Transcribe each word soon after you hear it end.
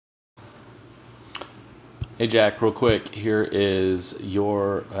Hey Jack, real quick, here is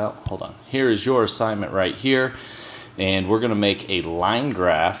your, well, hold on. Here is your assignment right here, and we're gonna make a line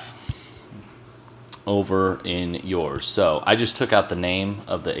graph over in yours. So I just took out the name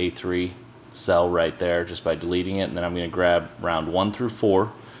of the A3 cell right there just by deleting it, and then I'm gonna grab round 1 through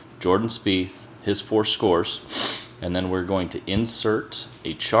 4, Jordan Spieth, his 4 scores, and then we're going to insert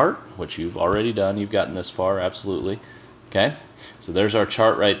a chart, which you've already done. You've gotten this far, absolutely. Okay, so there's our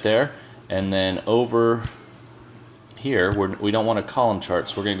chart right there, and then over here, we don't want a column chart,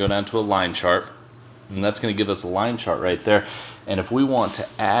 so we're going to go down to a line chart, and that's going to give us a line chart right there. And if we want to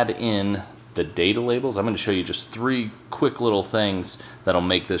add in the data labels, I'm going to show you just 3 quick little things that'll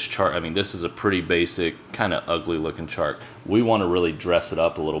make this chart. I mean, this is a pretty basic, kind of ugly looking chart. We want to really dress it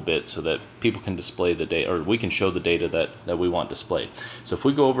up a little bit so that people can display the data, or we can show the data that we want displayed. So if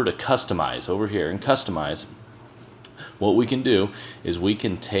we go over to customize over here and customize, what we can do is we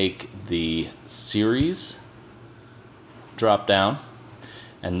can take the series drop down,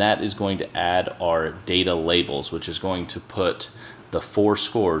 and that is going to add our data labels, which is going to put the 4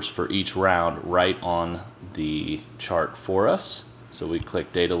 scores for each round right on the chart for us. So we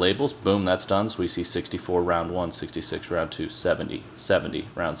click data labels, boom, that's done. So we see 64 round 1, 66 round 2, 70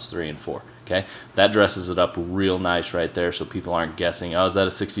 rounds 3 and 4. Okay, that dresses it up real nice right there, so people aren't guessing, oh, is that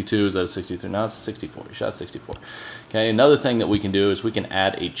a 62, is that a 63? No, it's a 64. You shot 64. Okay, another thing that we can do is we can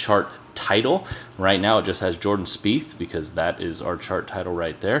add a chart title. Right now it just has Jordan Spieth because that is our chart title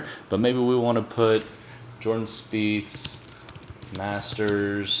right there, but maybe we want to put Jordan Spieth's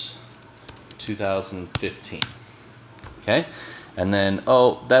Masters 2015. Okay, and then,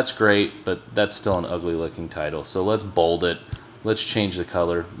 oh, that's great, but that's still an ugly looking title, so let's bold it. Let's change the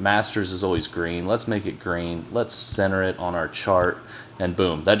color. Masters is always green. Let's make it green. Let's center it on our chart, and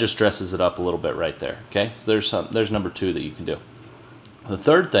boom, that just dresses it up a little bit right there. Okay, so there's number 2 that you can do. The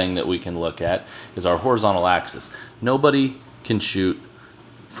third thing that we can look at is our horizontal axis. Nobody can shoot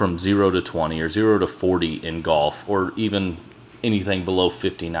from 0 to 20 or 0 to 40 in golf, or even anything below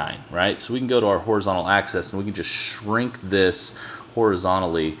 59, right? So we can go to our horizontal axis and we can just shrink this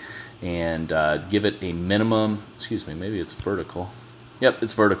horizontally and give it a minimum, excuse me, maybe it's vertical. Yep,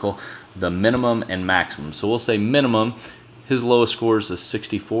 it's vertical, the minimum and maximum. So we'll say minimum, his lowest score is a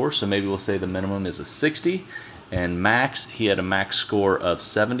 64, so maybe we'll say the minimum is a 60, and max, he had a max score of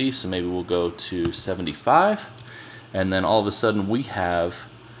 70, so maybe we'll go to 75, and then all of a sudden we have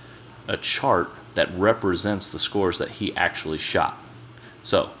a chart that represents the scores that he actually shot.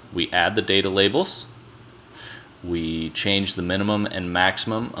 So we add the data labels, we change the minimum and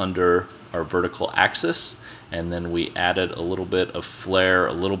maximum under our vertical axis, and then we added a little bit of flair,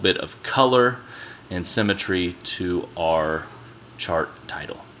 a little bit of color and symmetry to our chart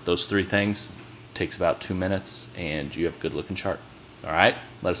title. Those 3 things takes about 2 minutes, and you have a good looking chart. All right,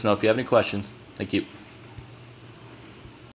 let us know if you have any questions. Thank you.